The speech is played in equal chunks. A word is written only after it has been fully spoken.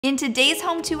In today's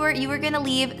home tour, you are going to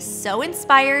leave so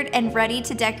inspired and ready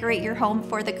to decorate your home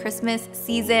for the Christmas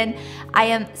season. I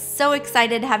am so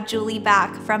excited to have Julie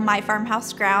back from My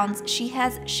Farmhouse Grounds. She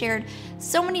has shared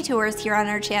so many tours here on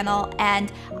our channel,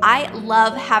 and I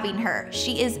love having her.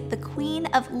 She is the queen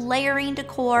of layering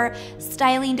decor,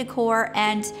 styling decor,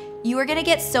 and you are gonna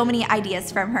get so many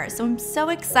ideas from her. So I'm so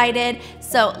excited.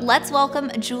 So let's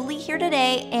welcome Julie here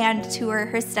today and tour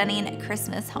her stunning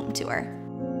Christmas home tour.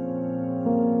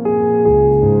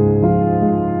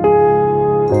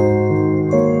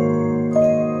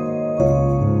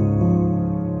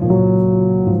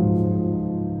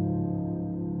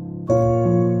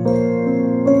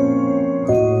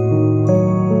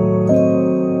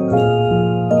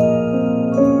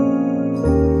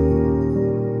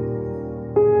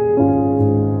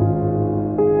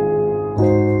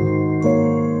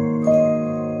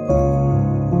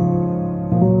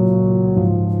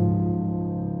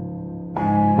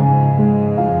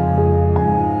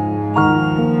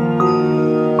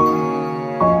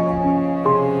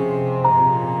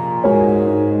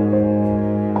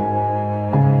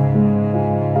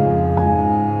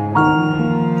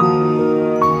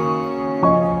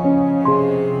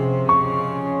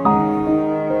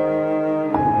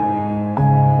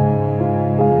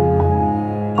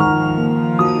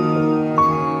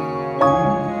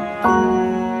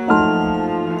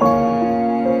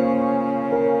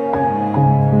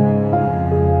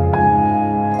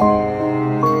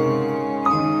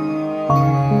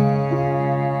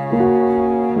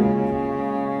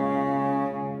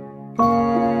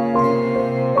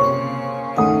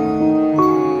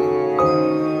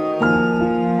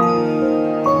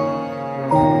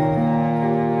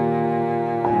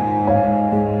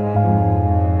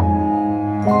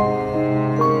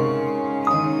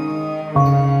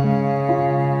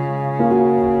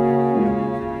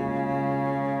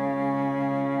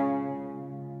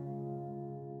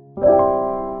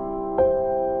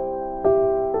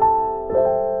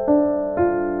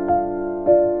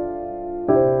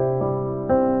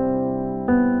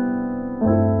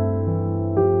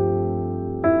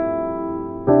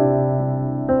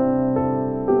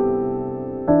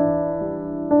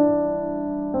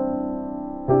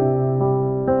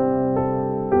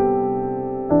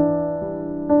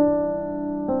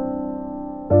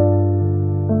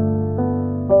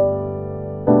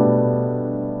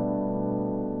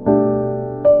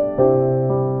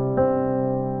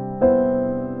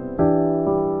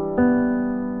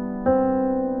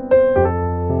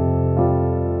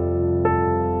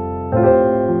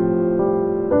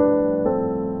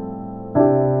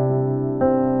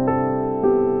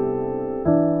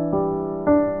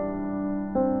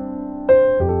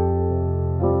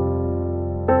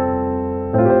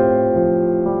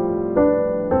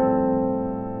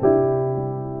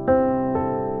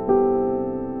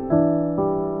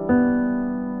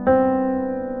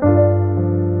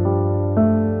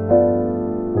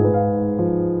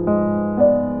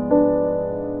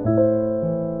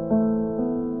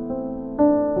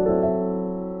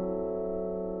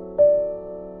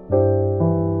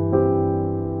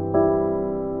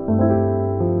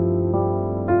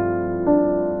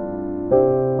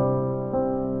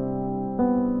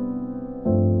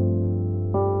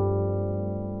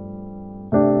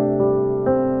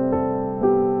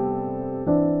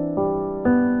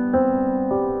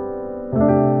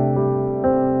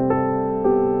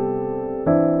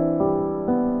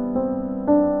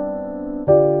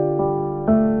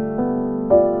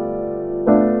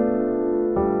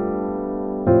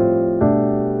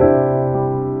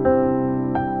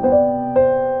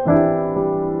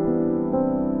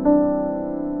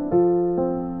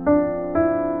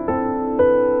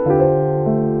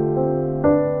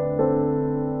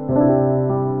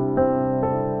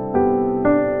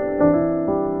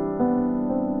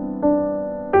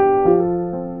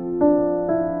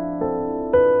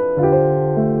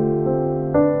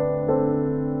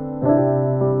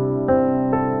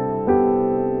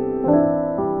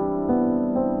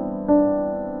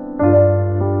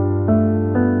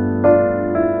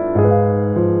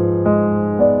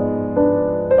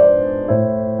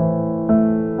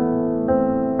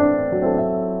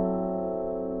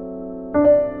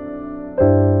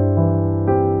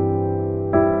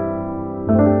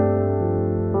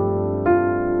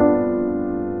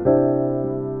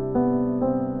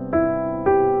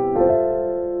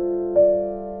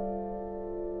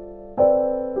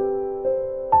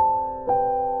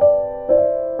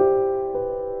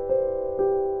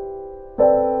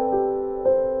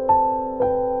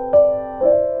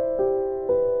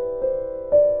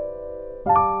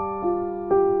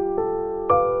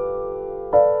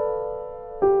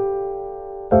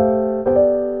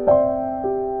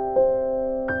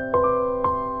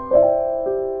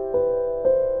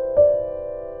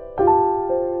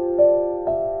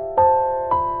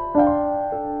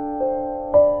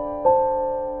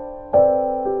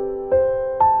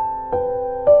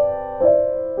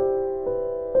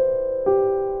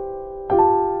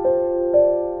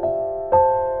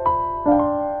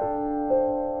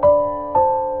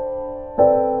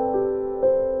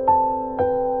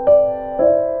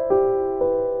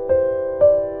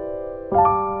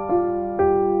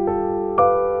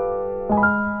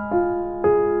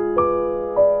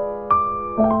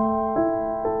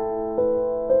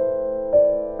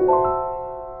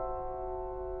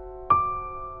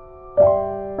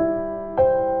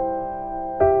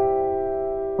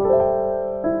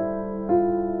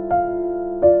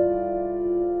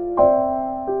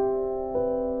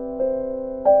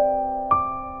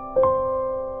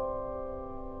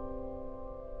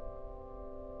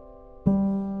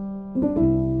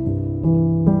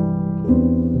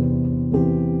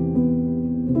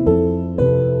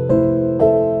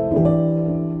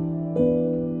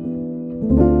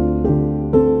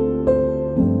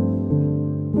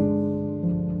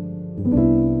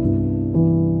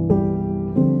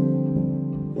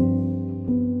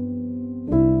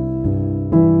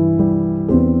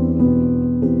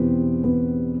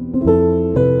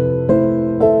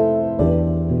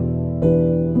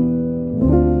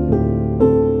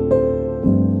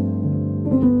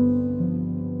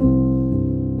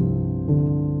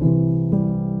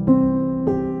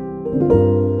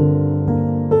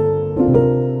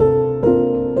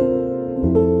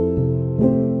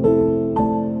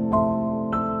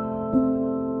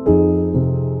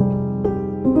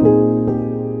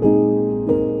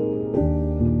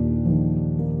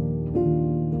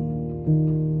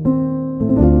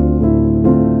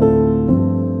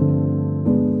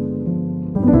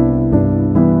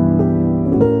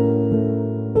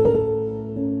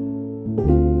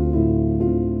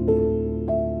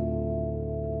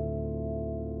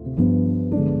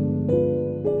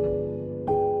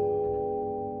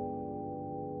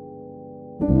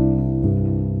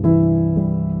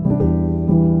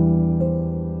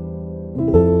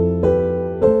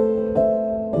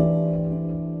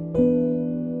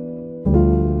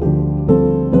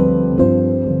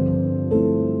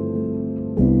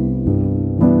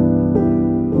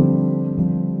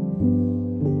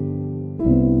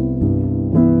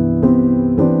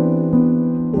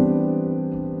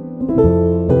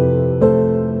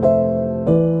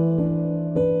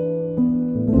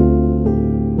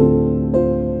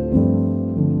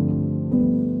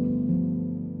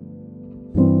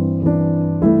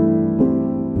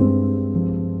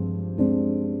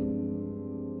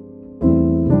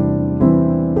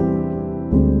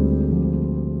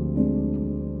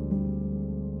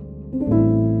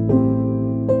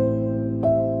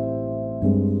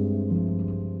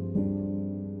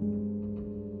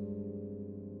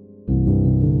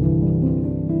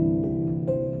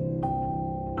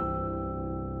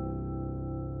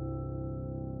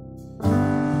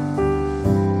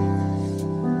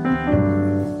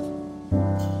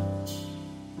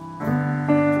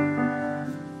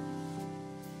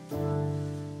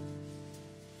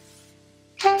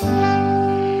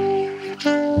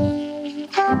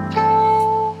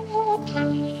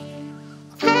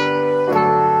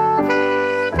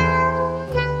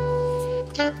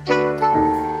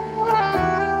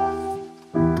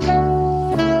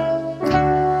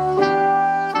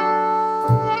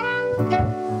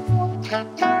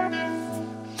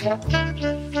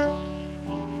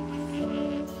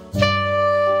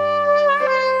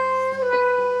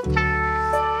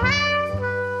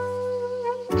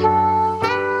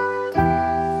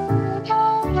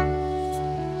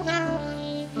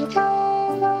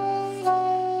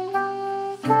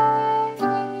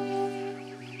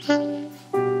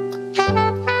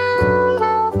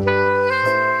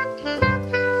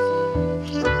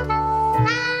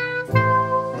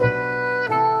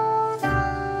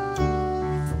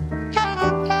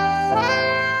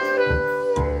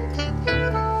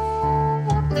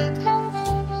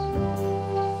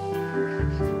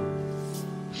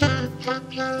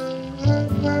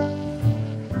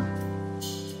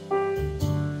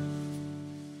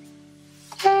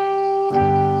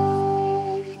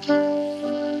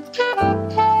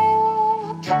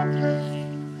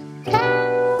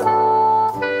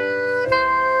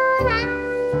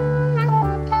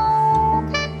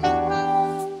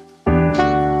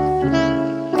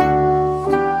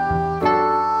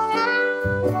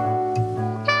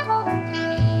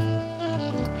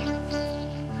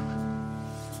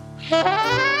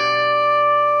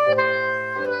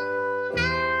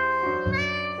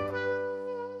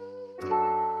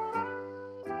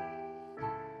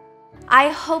 I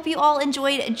hope you all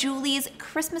enjoyed Julie's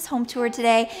Christmas home tour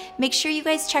today. Make sure you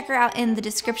guys check her out in the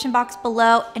description box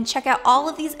below and check out all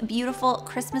of these beautiful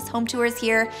Christmas home tours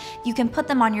here. You can put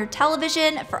them on your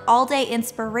television for all-day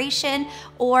inspiration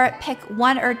or pick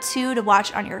one or two to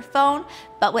watch on your phone.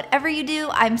 But whatever you do,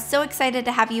 I'm so excited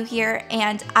to have you here,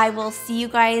 and I will see you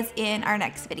guys in our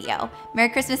next video. Merry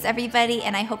Christmas, everybody,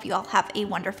 and I hope you all have a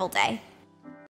wonderful day.